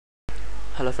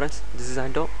Hello friends, this is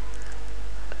Anto.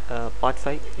 Part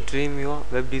 5 Dream Your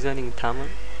Web Designing in Tamil.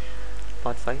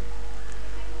 Part 5.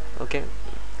 Okay.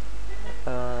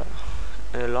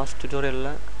 Last tutorial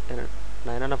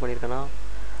நான் என்னென்ன பண்ணியிருக்கேன்னா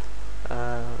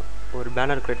ஒரு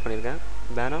banner create பண்ணியிருக்கேன்.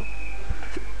 Banner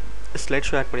slide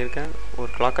show add பண்ணியிருக்கேன், ஒரு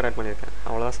clacker add பண்ணியிருக்கேன்,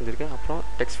 அவ்வளோதான் செஞ்சுருக்கேன். அப்புறம்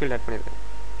டெக்ஸ்ட் ஃபீல்ட் ஆட் பண்ணியிருக்கேன்.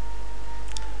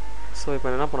 ஸோ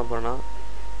இப்போ என்ன பண்ண போகிறேன்னா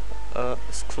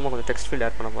சும்மா கொஞ்சம் டெக்ஸ்ட் ஃபீல்ட்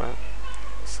ஆட் பண்ண போகிறேன்.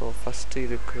 ஸோ ஃபஸ்ட்டு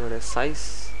இதுக்கு ஒரு சைஸ்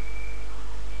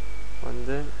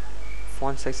வந்து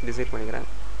ஃபாண்ட் சைஸ் டிசைட் பண்ணிக்கிறேன்.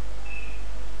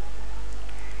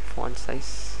 ஃபாண்ட்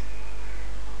சைஸ்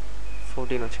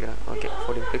 14 வச்சுக்கிறேன். Okay,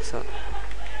 14 pixel,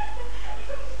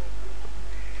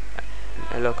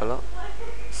 yellow colour.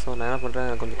 So நான் என்ன பண்ணுறேன்,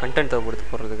 எனக்கு கொஞ்சம் கண்டென்ட்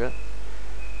தேவைப்படுத்து போடுறதுக்கு.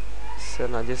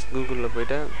 சரி, நான் ஜஸ்ட் கூகுளில்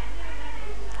போய்ட்டு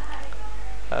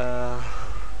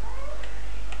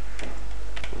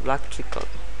பிளாக் ட்ரிக்கல்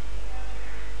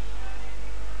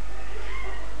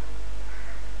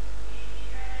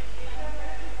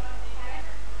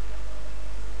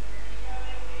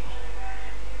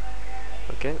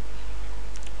ஓகே,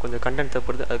 கொஞ்சம் கண்டென்ட்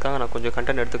தேவைப்படுது, அதுக்காக நான் கொஞ்சம்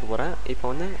கண்டென்ட் எடுத்துக்க போகிறேன். இப்போ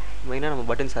வந்து மெயினாக நம்ம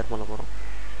பட்டன்ஸ் ஆட் பண்ண போகிறோம்.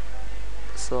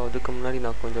 ஸோ அதுக்கு முன்னாடி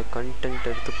நான் கொஞ்சம் கண்டென்ட்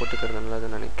எடுத்து போட்டுக்கிறது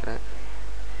நல்லதுன்னு நினைக்கிறேன்.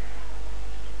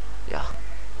 யா,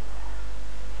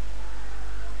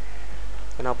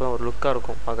 ஏன்னா அப்போ தான் ஒரு லுக்காக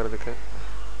இருக்கும் பார்க்குறதுக்கு.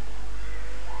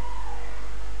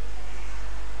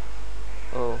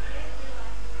 ஓ,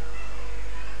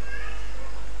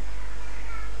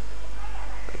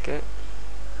 ஓகே,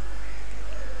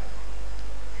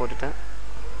 போட்டுட்டேன்.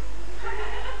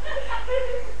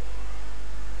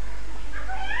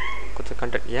 கொஞ்சம்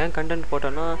கண்டென்ட், ஏன் கண்டென்ட்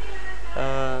போட்டோன்னா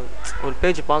ஒரு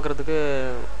பேஜ் பார்க்குறதுக்கு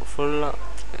ஃபுல்லாக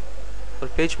ஒரு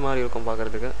பேஜ் மாதிரி இருக்கும்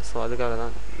பார்க்குறதுக்கு. ஸோ அதுக்காக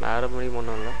தான், வேறு மணி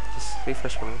ஒன்றும் இல்லை. ஜஸ்ட்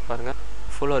ரீஃப்ரெஷ் பண்ணுங்கள், பாருங்கள்,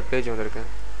 ஃபுல்லாக ஒரு பேஜ் வந்துருக்கு.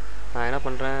 நான் என்ன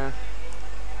பண்ணுறேன்,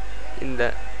 இந்த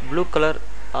ப்ளூ கலர்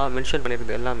மென்ஷன்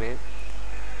பண்ணியிருக்குது எல்லாமே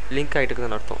லிங்க்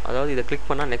ஆகிட்டுக்குதுன்னு அர்த்தம். அதாவது இதை கிளிக்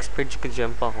பண்ணால் நெக்ஸ்ட் பேஜுக்கு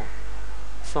ஜம்ப் ஆகும்.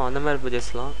 ஸோ அந்த மாதிரி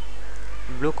பேஜஸ்லாம்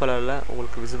ப்ளூ கலரில்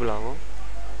உங்களுக்கு விசிபிள் ஆகும்.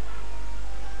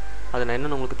 அதை நான்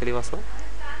என்னென்னு உங்களுக்கு தெளிவாக சொல்ல,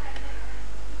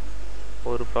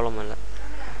 ஒரு ப்ராப்ளம் இல்லை.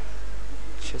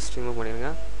 ஜஸ்ட் ரிமூவ் பண்ணிடுங்க.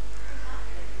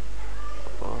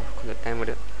 கொஞ்சம் டைம்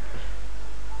எடு,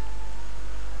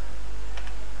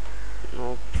 no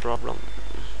problem.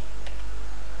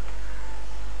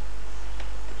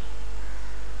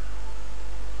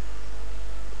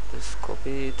 Just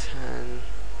copy it and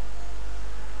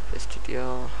paste it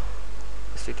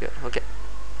here. Okay,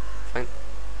 fine.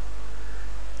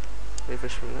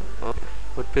 Refresh பண்ணுங்க. ஓகே,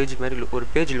 ஒரு பேஜ் மாதிரி ஒரு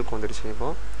பேஜ் லுக் வந்துடுச்சு. இப்போ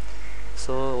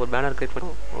ஸோ ஒரு பேனர் க்ரியேட் பண்ணி,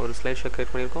 ஒரு ஸ்லைட் ஷோ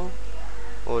க்ரியேட் பண்ணியிருக்கோம்,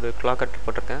 ஒரு கிளாக் கட்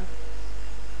போட்டிருக்கேன்.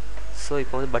 ஸோ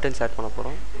இப்போ வந்து பட்டன்ஸ் ஆட் பண்ண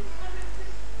போகிறோம்.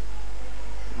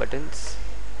 பட்டன்ஸ்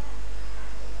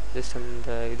ஜஸ்ட் அந்த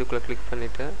இதுக்குள்ளே கிளிக்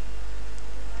பண்ணிவிட்டு,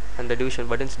 அந்த டிவிஷன்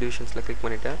பட்டன்ஸ் டிவிஷன்ஸில் கிளிக்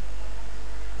பண்ணிவிட்டு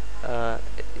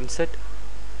insert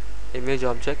image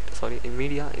object, sorry,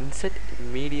 media, insert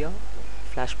media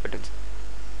flash buttons.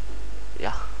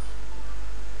 யா,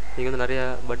 இங்கே வந்து நிறைய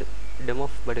டெமோ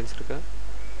பட்டன்ஸ் இருக்குது.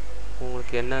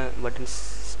 உங்களுக்கு என்ன பட்டன்ஸ்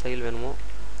ஸ்டைல் வேணுமோ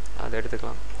அதை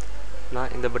எடுத்துக்கலாம்.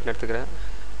 நான் இந்த பட்டன் எடுத்துக்கிறேன்,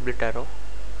 பிளிட் ஆரோ.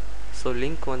 ஸோ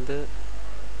லிங்க் வந்து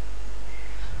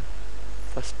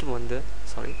ஃபஸ்ட்டு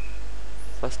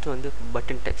வந்து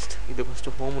பட்டன் டெக்ஸ்ட், இது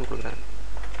ஃபஸ்ட்டு ஹோம்னு கொடுக்குறேன்.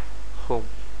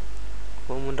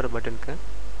 ஹோம்ன்ற பட்டனுக்கு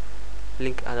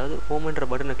லிங்க், அதாவது ஹோம்ன்ற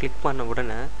பட்டனை கிளிக் பண்ண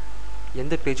உடனே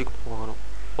எந்த பேஜுக்கு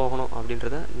போகணும்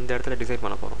அப்படின்றத இந்த இடத்துல டிசைட்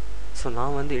பண்ண போகிறோம். ஸோ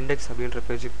நான் வந்து இண்டெக்ஸ் அப்படின்ற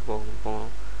பேஜுக்கு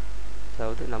போகணும்.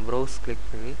 அதாவது நான் ப்ரௌஸ் கிளிக்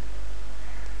பண்ணி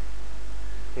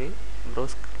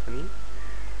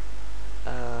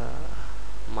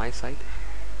மை சைட்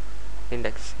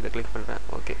இண்டெக்ஸ் இதை கிளிக் பண்ணுறேன்.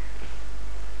 ஓகே,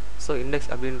 ஸோ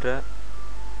இண்டெக்ஸ் அப்படின்ற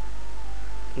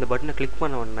இந்த பட்டனை கிளிக்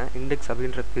பண்ண உடனே இண்டெக்ஸ்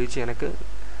அப்படின்ற பேஜ் எனக்கு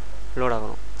லோட்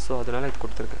ஆகணும். ஸோ அதனால் இது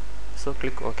கொடுத்துருக்கேன். So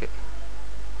click okay.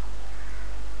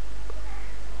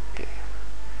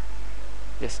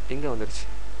 எஸ், இங்கே வந்துருச்சு.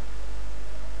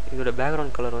 இதோட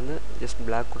பேக்ரவுண்ட் கலர் வந்து ஜஸ்ட்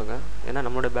பிளாக் கொடுங்க, ஏன்னா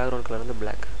நம்மளோட பேக்ரவுண்ட் கலர் வந்து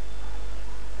black.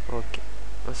 Okay,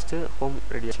 first home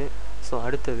ready ஆச்சு. ஸோ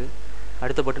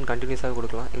அடுத்த பட்டன் கண்டினியூஸாக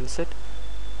கொடுக்கலாம். Insert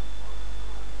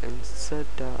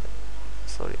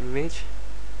image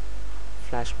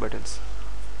flash buttons.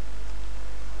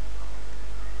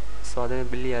 So அதே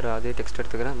பில்லி யாரோ அதே டெக்ஸ்ட்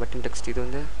எடுத்துக்கிறேன். பட்டன் டெக்ஸ்ட் இது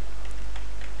வந்து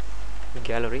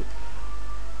gallery,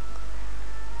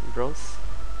 browse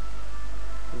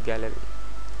gallery,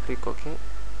 click okay.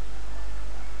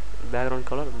 Background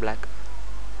colour black,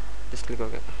 just click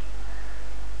okay.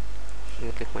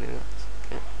 இதை கிளிக் பண்ணிடுங்க.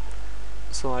 ஓகே,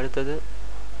 ஸோ அடுத்தது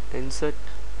இன்சர்ட்,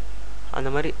 அந்த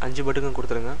மாதிரி 5 பட்டனும்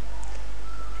கொடுத்துருங்க.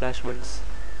 ஃப்ளாஷ் பட்டன்ஸ்,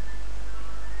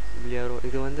 பில்லி யாரோ,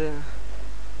 இது வந்து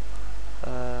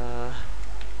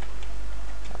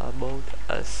about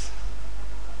us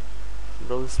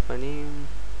browse பண்ணி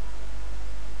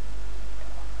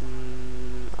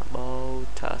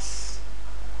about us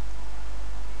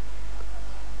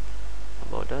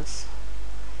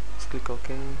let's click OK.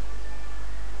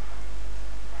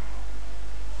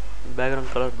 Background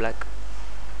color black.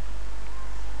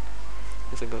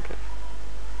 Let's click OK.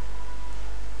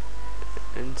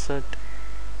 Insert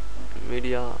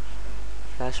media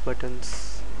flash buttons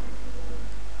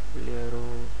arrow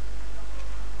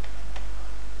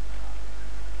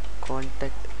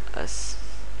contact us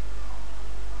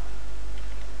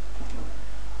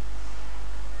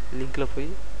link la poi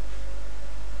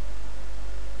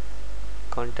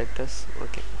contact us.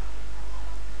 Okay,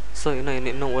 so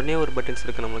இன்னும் ஒண்ணே ஒரு பட்டன்ஸ்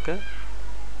இருக்கு நமக்கு.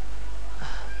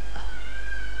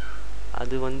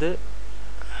 அது வந்து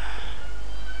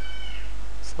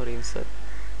sorry insert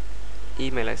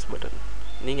email as button.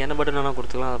 நீங்க என்ன button வேணா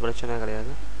கொடுத்துக்கலாம், அது பிரச்சனை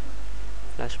கிடையாது.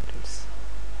 flash buttons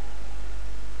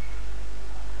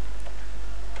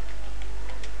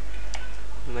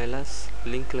email as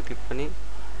linkல click பண்ணி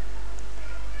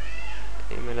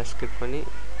email as கிளிக் பண்ணி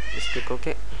just click OK.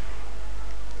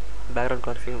 background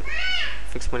color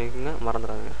fix பண்ணிக்கோங்க,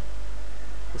 மறந்துடாதீங்க.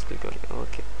 just click OK.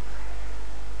 Okay,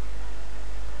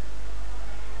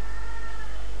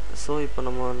 so இப்போ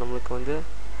நம்மளுக்கு வந்து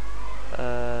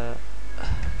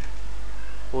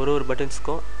ஒரு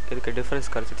பட்டன்ஸ்க்கும் இதுக்கு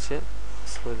டிஃப்ரென்ஸ் கிடச்சிடுச்சு.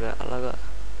 ஸோ இதை அழகாக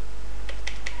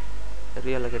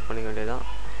ரீஅலோகேட் பண்ணிக்க வேண்டியதான்.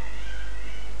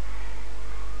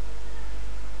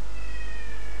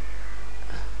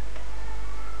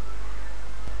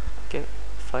 Okay,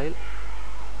 file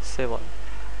save all.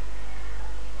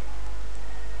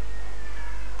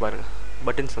 பாருங்கள்,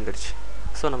 பட்டன்ஸ் வந்துடுச்சு.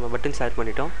 ஸோ நம்ம பட்டன்ஸ் ஆட்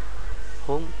பண்ணிட்டோம்.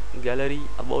 Home, gallery,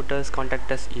 about us,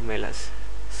 contact as, email as.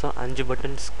 So 5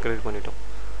 buttons create பண்ணிட்டோம்.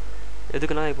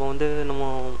 எதுக்குன்னா இப்போ வந்து நம்ம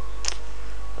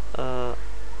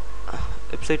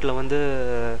வெப்சைட்டில் வந்து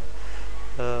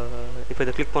இப்போ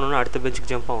இதை கிளிக் பண்ணோன்னா அடுத்த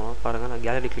பேஜுக்கு ஜம்ப் ஆகணும். பாருங்கள், நான்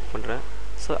கேலரி கிளிக் பண்ணுறேன்.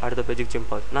 ஸோ அடுத்த பேஜுக்கு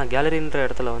ஜம்ப் ஆகுது. நான் கேலரின்ற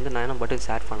இடத்துல வந்து நான் என்ன பட்டன்ஸ்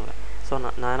ஆட் பண்ணலை. ஸோ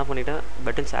நான் என்ன பண்ணிட்டேன்,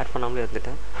 பட்டன்ஸ் ஆட் பண்ணாமலே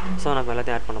இருந்துட்டேன். ஸோ நான் இப்போ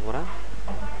எல்லாத்தையும் ஆட் பண்ண போகிறேன்.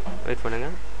 வெயிட்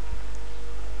பண்ணுங்கள்.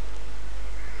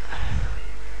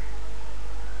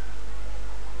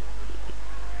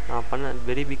 நான் பண்ண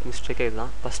வெரி பிக் மிஸ்டேக்கே இதுதான்.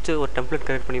 ஃபஸ்ட்டு ஒரு டெம்ப்ளேட்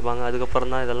க்ரியேட் பண்ணிப்பாங்க,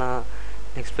 அதுக்கப்புறம் தான் இதெல்லாம்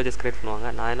நெக்ஸ்ட் பேஜஸ் க்ரியேட் பண்ணுவாங்க.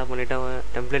 நான் என்ன பண்ணிட்டேன்,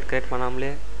 டெம்ப்ளேட் க்ரியேட் பண்ணாமலே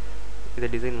இதை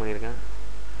டிசைன் பண்ணியிருக்கேன்.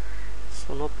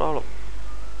 So no problem.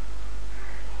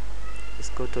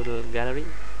 Just go to gallery,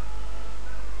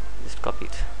 just copy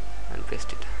it and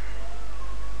paste it.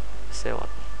 Save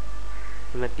all.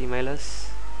 இமெயிலஸ்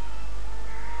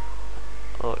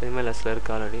இமெயிலஸில்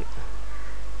இருக்குது already.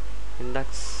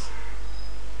 Index,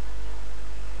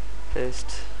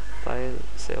 paste, file,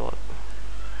 save all.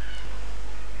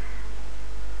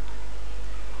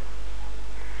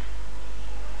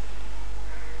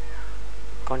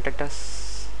 Contact us,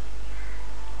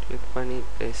 click பண்ணி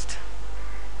paste.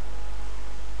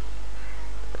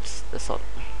 That's all.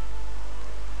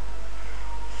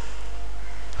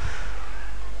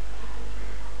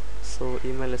 So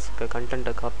email content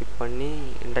copy பண்ணி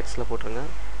indexல போட்டுருங்க.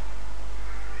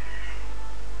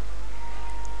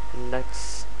 index.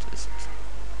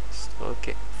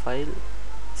 Okay, file,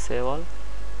 save all,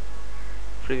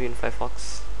 preview in Firefox.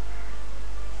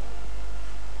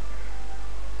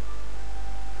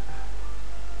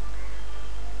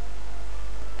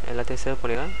 எல்லாத்தையும் save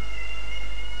பண்ணிடுறேன்.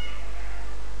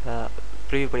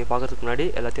 Preview பண்ணி பார்க்கறதுக்கு முன்னாடி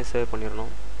எல்லாத்தையும் சேவ்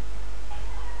பண்ணிடணும்.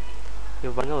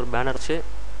 இப்போ பாருங்கள், ஒரு பேனர் வச்சு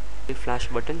ஃப்ளாஷ்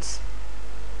பட்டன்ஸ்,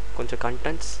 கொஞ்சம்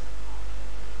கண்டென்ட்ஸ்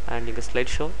அண்ட் இங்கே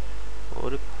ஸ்லைட் ஷோ,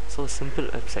 ஒரு ஸோ சிம்பிள்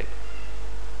வெப்சைட்.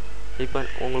 இப்போ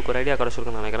உங்களுக்கு ஒரு ஐடியா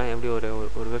கிடச்சிருக்குன்னு நினைக்கிறேன், எப்படி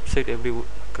ஒரு வெப்சைட் எப்படி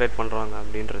க்ரியேட் பண்ணுறாங்க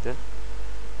அப்படின்றது.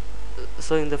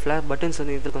 ஸோ இந்த பட்டன்ஸ்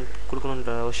வந்து இது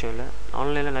கொடுக்கணுன்ற அவசியம் இல்லை.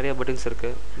 ஆன்லைனில் நிறைய பட்டன்ஸ்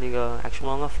இருக்குது. நீங்கள்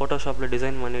ஆக்சுவலாக ஃபோட்டோஷாப்பில்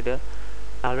டிசைன் பண்ணிவிட்டு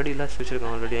ஆல்ரெடி எல்லாம்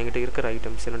வச்சுருக்கேன். ஆல்ரெடி என்கிட்ட இருக்கிற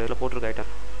ஐட்டம்ஸ், என்னோட இதில் போட்டிருக்க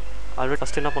ஐட்டம் ஆல்ரெடி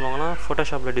ஃபஸ்ட்டு என்ன பண்ணுவாங்கன்னா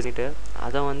ஃபோட்டோஷாப்பில் டிசைன்ட்டு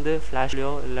அதை வந்து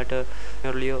ஃப்ளாஷ்லேயோ இல்லாட்ட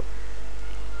நேர்லேயோ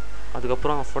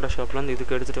அதுக்கப்புறம் ஃபோட்டோஷாப்லேருந்து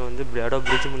இதுக்கு எடுத்துகிட்டு வந்து அடோப்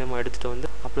பிரிட்ஜ் மூலிமா எடுத்துகிட்டு வந்து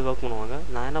அப்படி ஒர்க் பண்ணுவாங்க.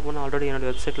 நான் என்ன பண்ணேன், ஆல்ரெடி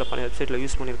என்னோடய வெப்சைட்டில்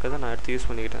யூஸ் பண்ணியிருக்கிறத நான் எடுத்து யூஸ்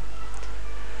பண்ணிக்கிட்டேன்.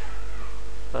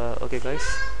 ஓகே கைஸ்,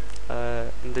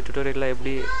 இந்த டுட்டோரியலில்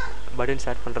எப்படி பட்டன்ஸ்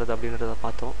ஆட் பண்ணுறது அப்படின்றத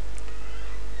பார்த்தோம்.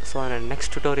 ஸோ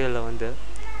நெக்ஸ்ட் டுட்டோரியலில் வந்து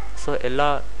எல்லா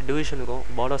டிவிஷனுக்கும்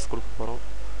பார்டர்ஸ் கொடுக்க போகிறோம்.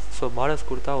 ஸோ பார்டர்ஸ்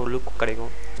கொடுத்தா ஒரு லுக்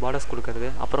கிடைக்கும். பார்டர்ஸ் கொடுக்கறது,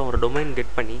 அப்புறம் ஒரு டொமைன்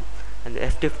கெட் பண்ணி அந்த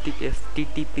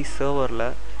FTP சர்வரில்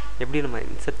எப்படி நம்ம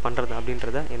இன்செர்ட் பண்ணுறது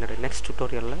அப்படின்றத என்னோடய நெக்ஸ்ட்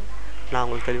டுட்டோரியலில் நான்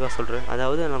உங்களுக்கு தெளிவாக சொல்கிறேன்.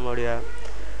 அதாவது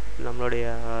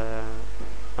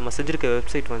நம்ம செஞ்சுருக்க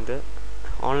வெப்சைட் வந்து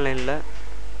ஆன்லைனில்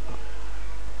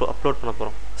அப்லோட் பண்ண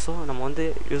போகிறோம். ஸோ நம்ம வந்து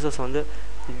யூசர்ஸ் வந்து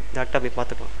டேரெக்டாக போய்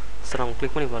பார்த்துக்கலாம். ஸோ நம்ம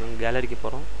கிளிக் பண்ணி பாருங்கள், கேலரிக்கு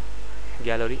போகிறோம்.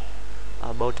 gallery,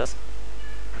 about us.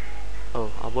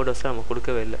 About us நம்ம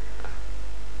கொடுக்கவே இல்லை,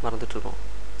 மறந்துட்டுருக்கோம்.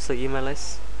 So email is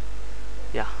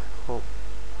home.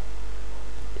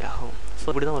 home. So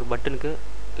இப்படி தான் ஒரு பட்டனுக்கு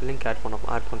லிங்க்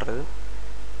ஆட் பண்ணுறது.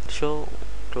 Show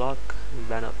clock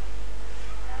banner.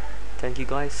 Thank you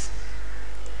guys.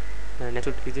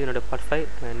 Next இது என்னோடய பார்ட்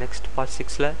 5. நெக்ஸ்ட் பார்ட்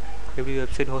 6ல் எப்படி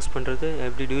வெப்சைட் ஹோஸ்ட் பண்ணுறது,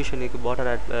 எப்படி டிவிஷனுக்கு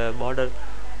பார்டரை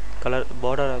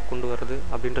கொண்டு வர்றது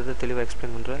அப்படின்றத தெளிவாக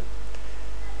எக்ஸ்பிளைன் பண்ணுறேன்.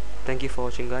 தேங்க்யூ ஃபார்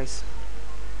வாட்சிங் guys.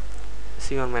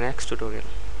 See you on my next tutorial.